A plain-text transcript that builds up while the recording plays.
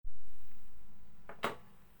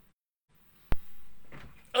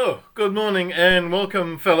Good morning and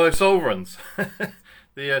welcome, fellow Sovereigns.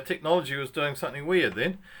 The technology was doing something weird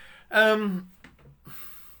then. I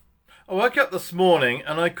woke up this morning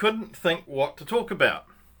and I couldn't think what to talk about.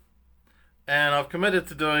 And I've committed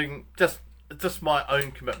to doing just my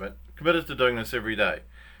own commitment, committed to doing this every day,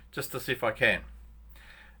 just to see if I can.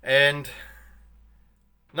 And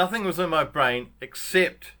nothing was in my brain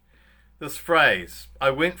except this phrase, I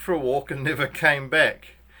went for a walk and never came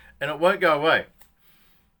back. And it won't go away.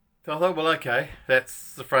 So I thought, well, okay,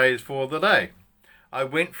 that's the phrase for the day. I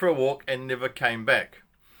went for a walk and never came back.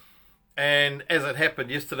 And as it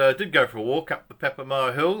happened yesterday, I did go for a walk up the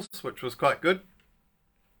Papamoa Hills, which was quite good.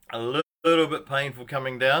 A little bit painful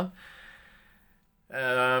coming down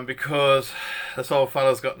because this old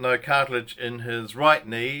fella's got no cartilage in his right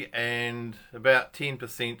knee and about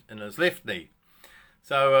 10% in his left knee.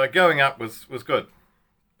 So going up was good,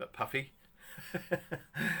 a bit puffy.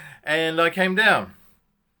 And I came down.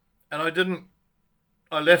 And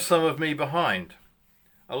I left some of me behind.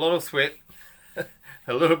 A lot of sweat,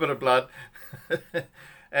 a little bit of blood.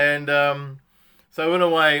 And so in a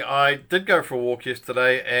way, I did go for a walk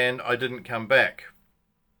yesterday and I didn't come back.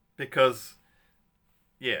 Because,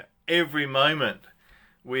 every moment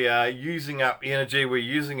we are using up energy, we're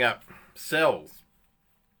using up cells.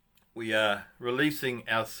 We are releasing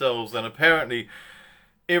our cells, and apparently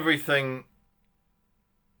every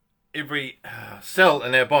cell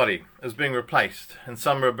in our body is being replaced, and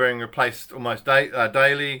some are being replaced almost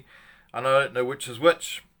daily, and I don't know which is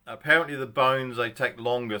which. Apparently the bones, they take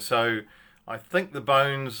longer, so I think the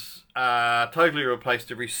bones are totally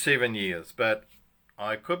replaced every 7 years, but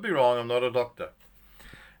I could be wrong, I'm not a doctor.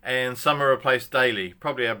 And some are replaced daily,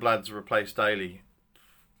 probably our blood's replaced daily,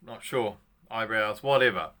 not sure, eyebrows,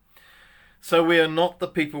 whatever. So we are not the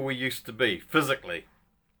people we used to be, physically.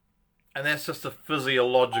 And that's just a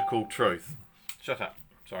physiological truth. Shut up.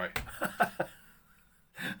 Sorry.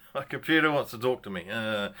 My computer wants to talk to me.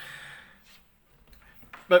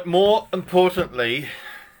 But more importantly,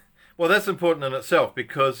 well, that's important in itself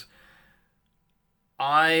because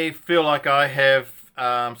I feel like I have,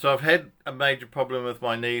 so I've had a major problem with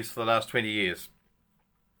my knees for the last 20 years.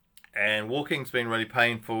 And walking's been really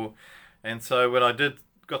painful. And so when I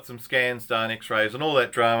got some scans done, x-rays and all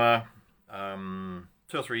that drama,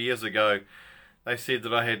 2 or 3 years ago, they said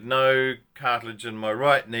that I had no cartilage in my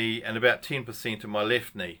right knee and about 10% in my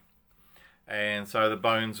left knee. And so the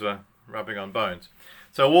bones were rubbing on bones.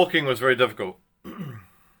 So walking was very difficult.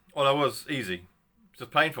 Well, it was easy.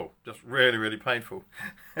 Just painful. Just really, really painful.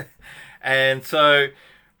 And so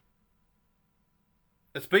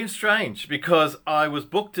it's been strange because I was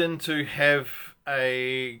booked in to have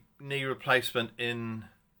a knee replacement in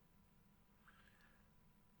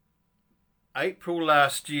April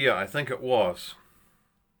last year, I think it was.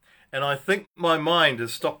 And I think my mind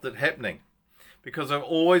has stopped it happening because I've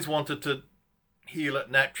always wanted to heal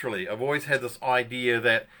it naturally. I've always had this idea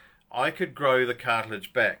that I could grow the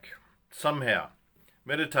cartilage back somehow.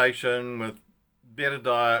 Meditation, with better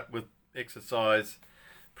diet, with exercise,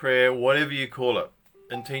 prayer, whatever you call it.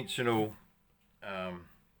 Intentional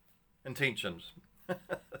intentions.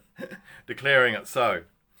 Declaring it so.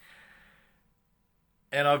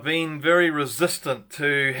 And I've been very resistant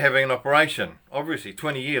to having an operation. Obviously,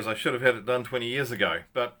 20 years, I should have had it done 20 years ago.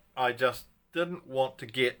 But I just didn't want to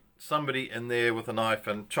get somebody in there with a knife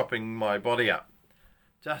and chopping my body up.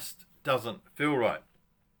 Just doesn't feel right.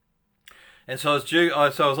 And so I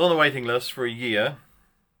was on the waiting list for 18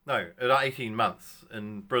 months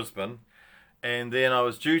in Brisbane. And then I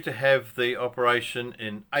was due to have the operation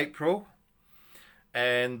in April.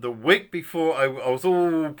 And the week before, I was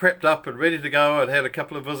all prepped up and ready to go. I'd had a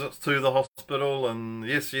couple of visits to the hospital, and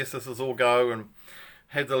yes, this is all go. And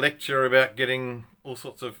had the lecture about getting all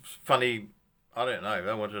sorts of funny, I don't know,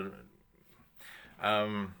 they wanted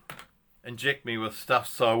to inject me with stuff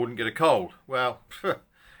so I wouldn't get a cold. Well,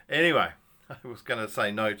 anyway, I was going to say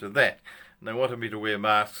no to that. And they wanted me to wear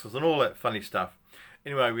masks and all that funny stuff.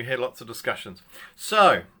 Anyway, we had lots of discussions.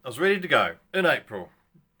 So, I was ready to go in April.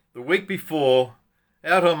 The week before,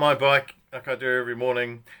 out on my bike, like I do every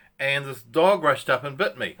morning, and this dog rushed up and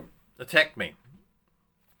bit me, attacked me.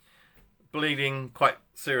 Bleeding quite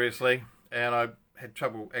seriously, and I had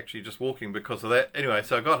trouble actually just walking because of that. Anyway,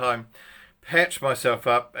 so I got home, patched myself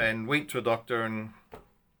up, and went to a doctor and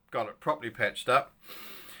got it properly patched up.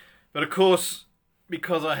 But of course,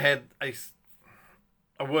 because I had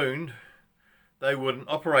a wound, they wouldn't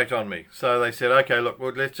operate on me. So they said, okay, look,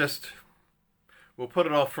 we'll put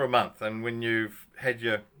it off for a month, and when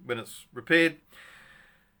it's repaired.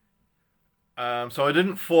 So I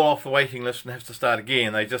didn't fall off the waiting list and have to start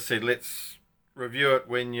again. They just said, let's review it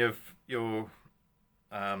when you're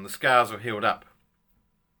The scars were healed up.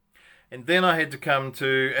 And then I had to come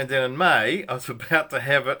to, and then in May, I was about to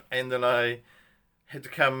have it, and then I had to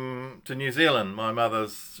come to New Zealand, my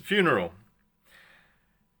mother's funeral.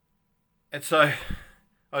 And so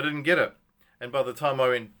I didn't get it. And by the time I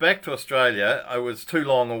went back to Australia, I was too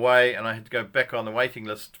long away, and I had to go back on the waiting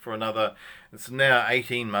list for another, it's now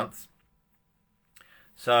 18 months.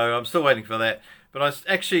 So I'm still waiting for that. But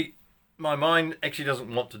my mind actually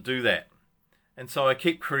doesn't want to do that. And so I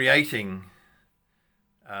keep creating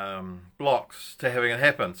blocks to having it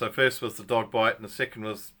happen. So first was the dog bite, and the second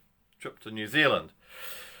was trip to New Zealand.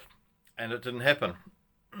 And it didn't happen.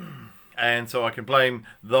 And so I can blame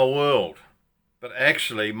the world. But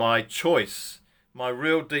actually my choice, my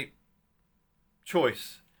real deep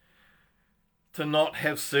choice to not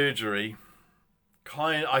have surgery,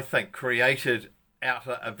 I think, created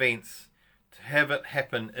outer events to have it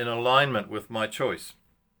happen in alignment with my choice.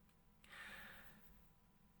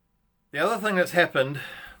 The other thing that's happened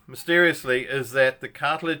mysteriously is that the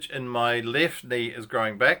cartilage in my left knee is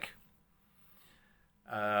growing back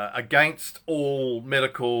against all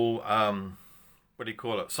medical,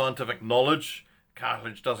 scientific knowledge.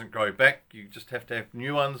 Cartilage doesn't grow back. You just have to have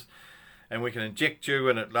new ones, and we can inject you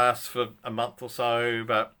and it lasts for a month or so.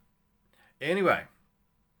 But anyway,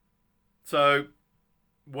 so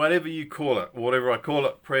whatever you call it, whatever I call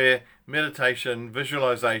it, prayer, meditation,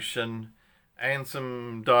 visualization, and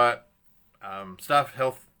some diet stuff,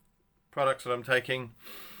 health products that I'm taking,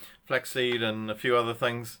 flaxseed and a few other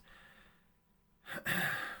things,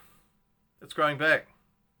 it's growing back.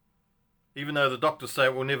 Even though the doctors say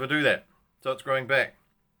it will never do that. So it's growing back.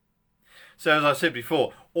 So as I said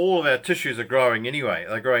before, all of our tissues are growing anyway.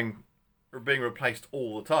 They're being replaced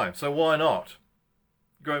all the time. So why not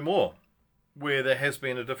grow more where there has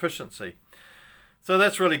been a deficiency? So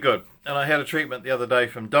that's really good. And I had a treatment the other day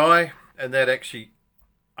from Di, and that actually,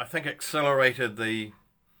 I think, accelerated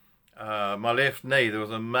my left knee. There was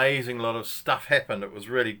an amazing lot of stuff happened. It was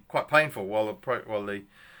really quite painful while the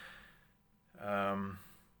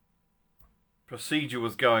procedure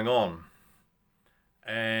was going on.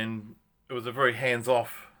 And it was a very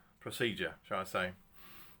hands-off procedure, shall I say.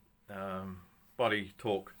 Body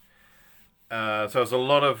talk. So it was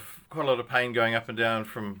quite a lot of pain going up and down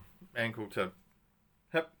from ankle to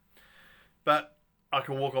hip. But I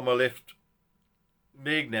can walk on my left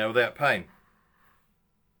leg now without pain.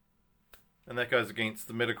 And that goes against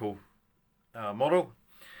the medical model.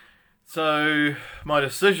 So my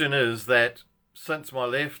decision is that since my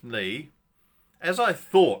left knee, as I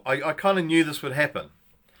thought, I kind of knew this would happen.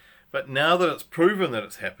 But now that it's proven that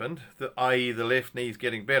it's happened, i.e. the left knee is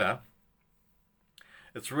getting better,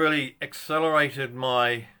 it's really accelerated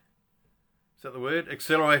my, is that the word?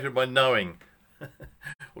 Accelerated my knowing.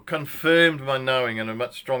 Or confirmed my knowing in a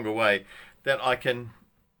much stronger way that I can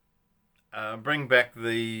bring back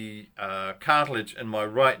the cartilage in my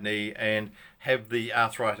right knee and have the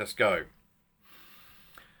arthritis go.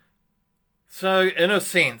 So in a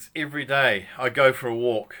sense, every day I go for a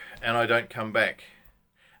walk and I don't come back.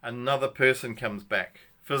 Another person comes back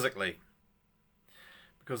physically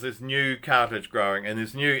because there's new cartilage growing and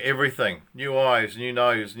there's new everything. New eyes, new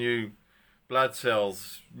nose, new blood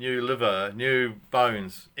cells, new liver, new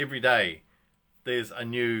bones. Every day there's a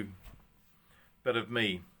new bit of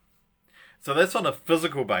me. So that's on a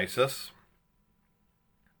physical basis.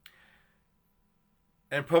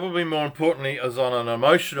 And probably more importantly is on an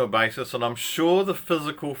emotional basis, and I'm sure the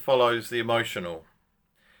physical follows the emotional.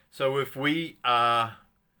 So if we are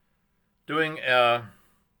doing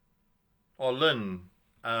Lynn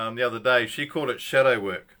the other day, she called it shadow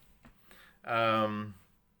work.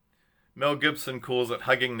 Mel Gibson calls it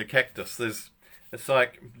hugging the cactus. It's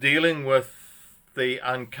like dealing with the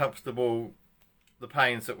uncomfortable, the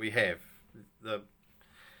pains that we have, the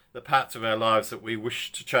parts of our lives that we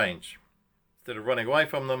wish to change. Instead of running away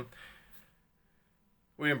from them,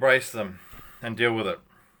 we embrace them and deal with it.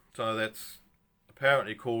 So that's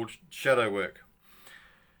apparently called shadow work.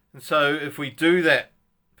 And so if we do that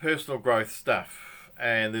personal growth stuff,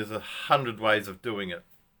 and there's 100 ways of doing it,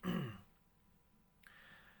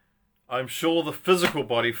 I'm sure the physical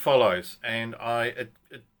body follows, and it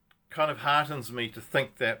kind of heartens me to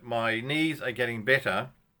think that my knees are getting better,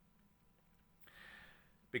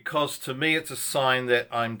 because to me it's a sign that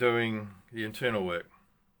I'm doing the internal work.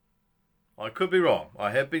 I could be wrong.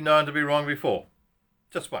 I have been known to be wrong before.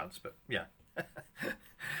 Just once, but yeah.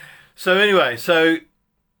 So anyway,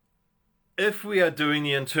 if we are doing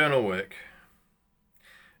the internal work,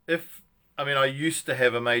 I used to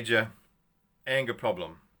have a major anger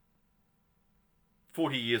problem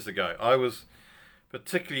 40 years ago. I was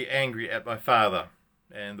particularly angry at my father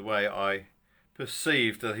and the way I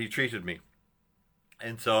perceived that he treated me.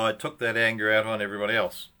 And so I took that anger out on everybody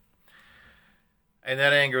else. And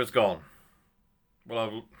that anger is gone.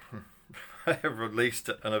 Well, I have released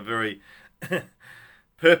it in a very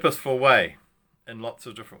purposeful way, in lots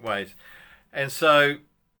of different ways. And so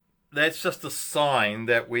that's just a sign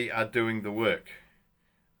that we are doing the work.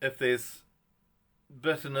 If there's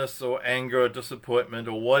bitterness or anger or disappointment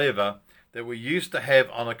or whatever that we used to have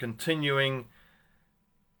on a continuing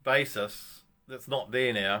basis that's not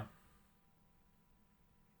there now,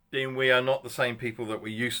 then we are not the same people that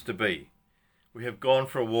we used to be. We have gone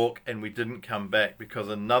for a walk and we didn't come back because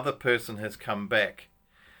another person has come back.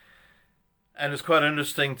 And it's quite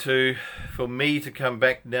interesting for me to come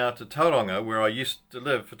back now to Tauranga, where I used to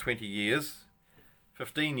live for 20 years,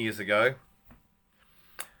 15 years ago.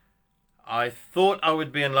 I thought I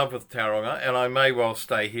would be in love with Tauranga, and I may well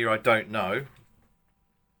stay here, I don't know.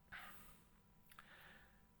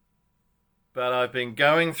 But I've been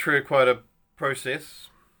going through quite a process,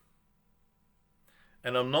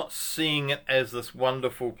 and I'm not seeing it as this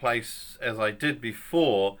wonderful place as I did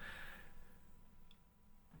before.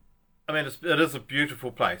 I mean, it is a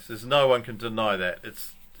beautiful place. There's no one can deny that.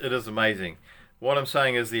 It is amazing. What I'm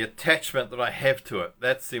saying is the attachment that I have to it.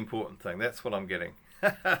 That's the important thing. That's what I'm getting.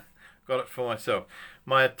 Got it for myself.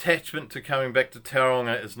 My attachment to coming back to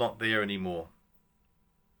Tauranga is not there anymore.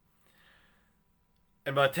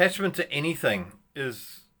 And my attachment to anything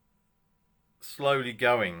is slowly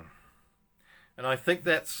going. And I think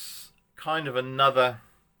that's kind of another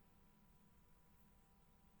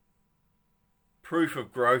proof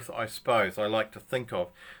of growth, I suppose, I like to think of.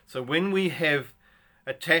 So when we have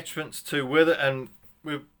attachments to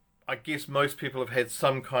I guess most people have had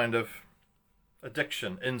some kind of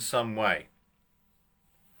addiction in some way.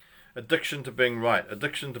 Addiction to being right,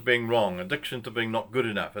 addiction to being wrong, addiction to being not good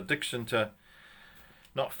enough, addiction to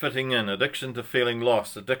not fitting in, addiction to feeling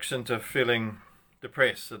lost, addiction to feeling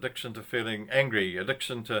depressed, addiction to feeling angry,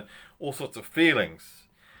 addiction to all sorts of feelings.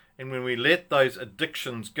 And when we let those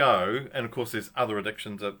addictions go, and of course there's other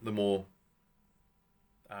addictions, the more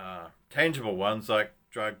tangible ones like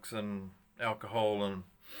drugs and alcohol and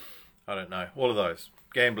I don't know, all of those,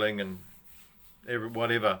 gambling and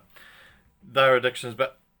whatever, they're addictions.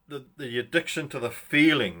 But the addiction to the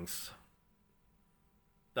feelings,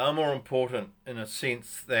 they're more important in a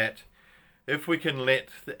sense that if we can let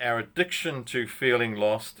our addiction to feeling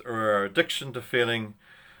lost or our addiction to feeling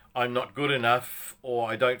I'm not good enough or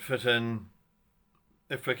I don't fit in,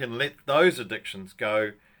 if we can let those addictions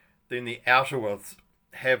go, then the outer ones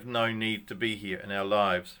have no need to be here in our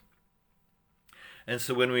lives. And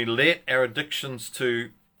so when we let our addictions to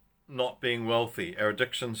not being wealthy, our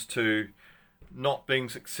addictions to not being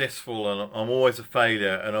successful and I'm always a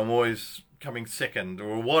failure and I'm always coming second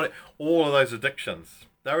or what, all of those addictions,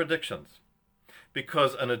 they're addictions.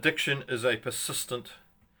 Because an addiction is a persistent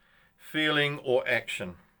feeling or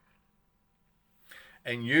action.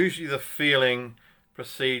 And usually the feeling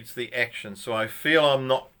precedes the action. So I feel I'm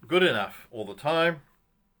not good enough all the time.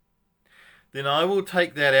 Then I will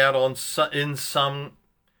take that out in some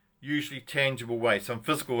usually tangible way, some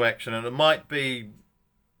physical action. And it might be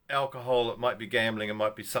alcohol, it might be gambling, it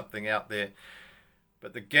might be something out there.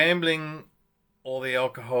 But the gambling or the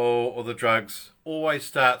alcohol or the drugs always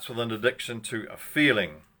starts with an addiction to a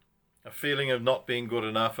feeling of not being good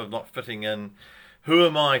enough, of not fitting in. Who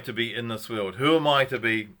am I to be in this world? Who am I to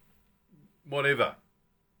be whatever?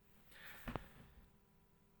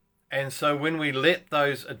 And so when we let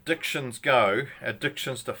those addictions go,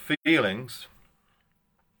 addictions to feelings,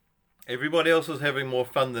 everybody else is having more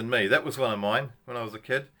fun than me. That was one of mine when I was a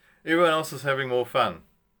kid. Everyone else is having more fun.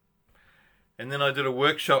 And then I did a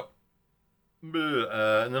workshop in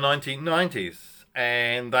the 1990s,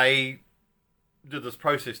 and they did this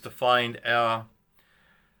process to find our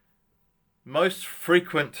most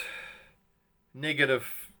frequent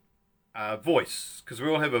negative voice, because we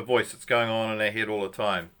all have a voice that's going on in our head all the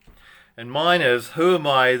time. And mine is, who am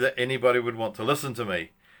I that anybody would want to listen to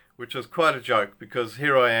me? Which was quite a joke, because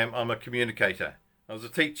here I am, I'm a communicator. I was a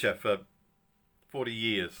teacher for 40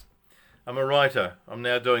 years. I'm a writer. I'm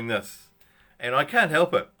now doing this. And I can't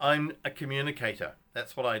help it. I'm a communicator.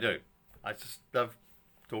 That's what I do. I just love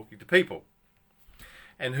talking to people.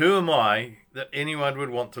 And who am I that anyone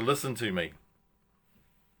would want to listen to me?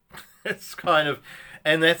 It's kind of,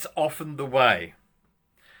 and that's often the way.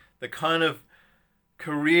 The kind of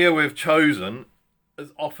career we've chosen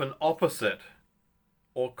is often opposite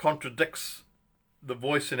or contradicts the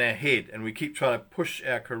voice in our head, and we keep trying to push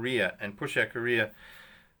our career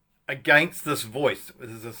against this voice.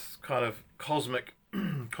 There's this kind of cosmic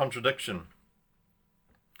contradiction.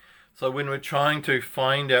 So when we're trying to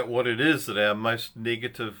find out what it is that our most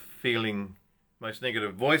negative feeling, most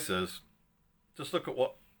negative voice is, just look at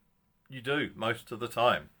what you do most of the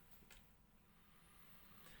time.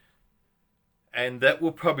 And that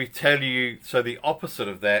will probably tell you, so the opposite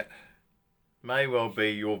of that may well be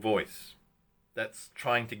your voice. That's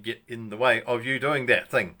trying to get in the way of you doing that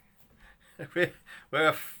thing. We're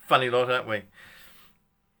a funny lot, aren't we?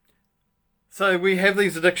 So we have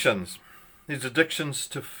these addictions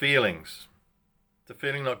to feelings, to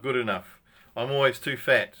feeling not good enough. I'm always too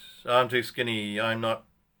fat, I'm too skinny, I'm not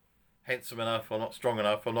handsome enough, I'm not strong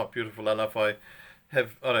enough, I'm not beautiful enough, I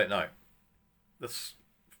don't know, this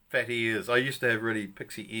fatty ears. I used to have really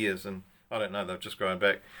pixie ears, and I don't know, they've just grown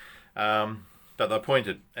back, but they're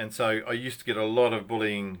pointed, and so I used to get a lot of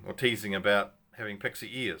bullying or teasing about having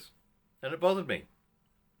pixie ears, and it bothered me.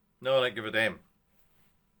 No, I don't give a damn.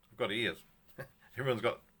 I've got ears. Everyone's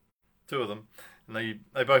got two of them, and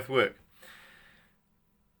they both work.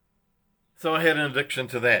 So I had an addiction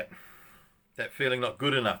to that feeling not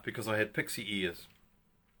good enough because I had pixie ears.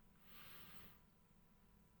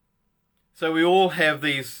 So we all have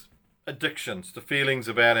these addictions to feelings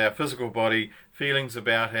about our physical body, feelings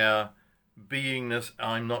about our beingness.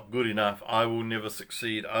 I'm not good enough, I will never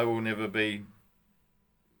succeed, I will never be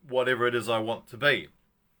whatever it is I want to be.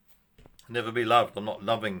 Never be loved, I'm not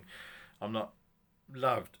loving, I'm not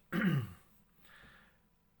loved.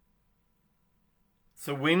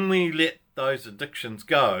 So when we let those addictions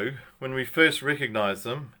go, when we first recognize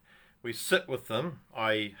them, we sit with them,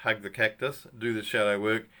 i.e. hug the cactus, do the shadow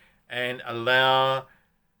work, and allow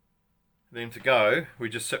them to go. We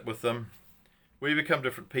just sit with them. We become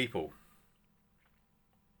different people.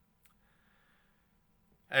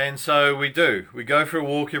 And so we do. We go for a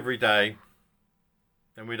walk every day,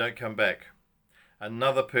 and we don't come back.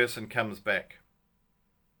 Another person comes back.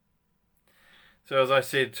 So as I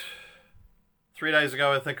said 3 days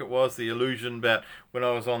ago, I think it was, the illusion about when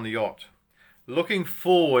I was on the yacht. Looking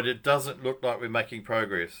forward, it doesn't look like we're making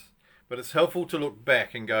progress. But it's helpful to look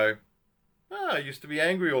back and go, I used to be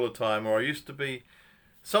angry all the time, or I used to be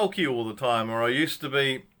sulky all the time, or I used to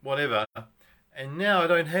be whatever. And now I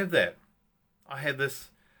don't have that. I had this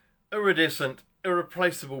iridescent,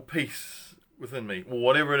 irreplaceable peace within me, or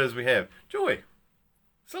whatever it is we have. Joy.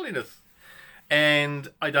 Silliness. And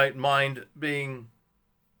I don't mind being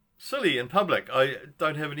silly in public. I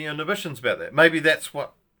don't have any inhibitions about that. Maybe that's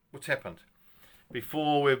what's happened.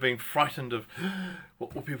 Before, we've been frightened of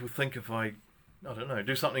what will people think if I don't know,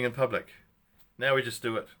 do something in public. Now we just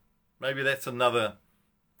do it. Maybe that's another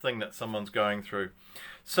thing that someone's going through.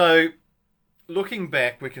 So looking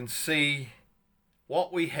back, we can see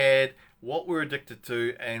what we had, what we're addicted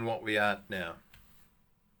to, and what we aren't now.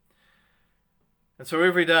 And so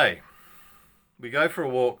every day we go for a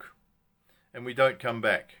walk and we don't come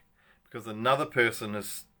back because another person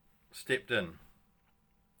has stepped in.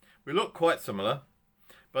 We look quite similar,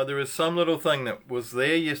 but there is some little thing that was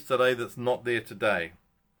there yesterday that's not there today.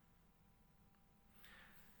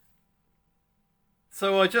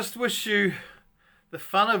 So I just wish you the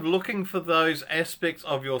fun of looking for those aspects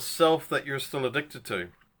of yourself that you're still addicted to.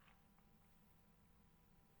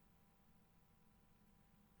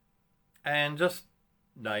 And just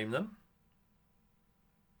name them.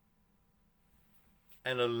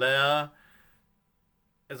 And allow,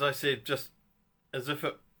 as I said, just as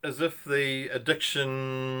if the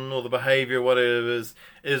addiction or the behavior, whatever it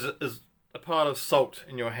is a part of salt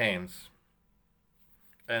in your hands.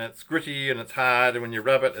 And it's gritty and it's hard, and when you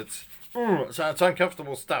rub it, it's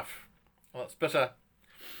uncomfortable stuff. Well, it's bitter.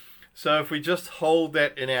 So if we just hold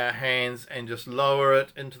that in our hands and just lower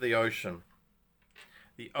it into the ocean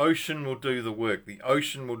will do the work. The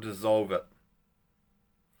ocean will dissolve it.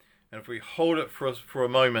 And if we hold it for a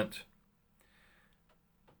moment,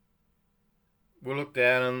 we'll look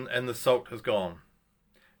down and the salt has gone.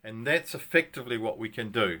 And that's effectively what we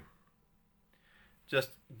can do.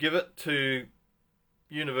 Just give it to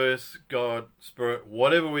universe, God, Spirit,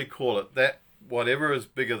 whatever we call it, that whatever is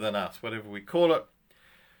bigger than us, whatever we call it,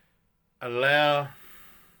 allow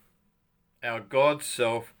our God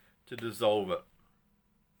self to dissolve it.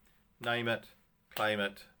 Name it, claim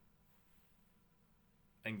it,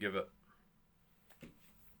 and give it.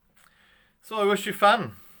 So I wish you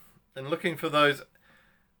fun in looking for those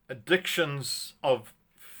addictions of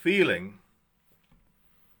feeling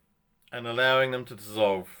and allowing them to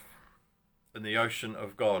dissolve in the ocean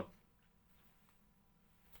of God.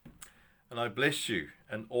 And I bless you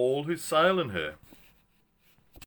and all who sail in her.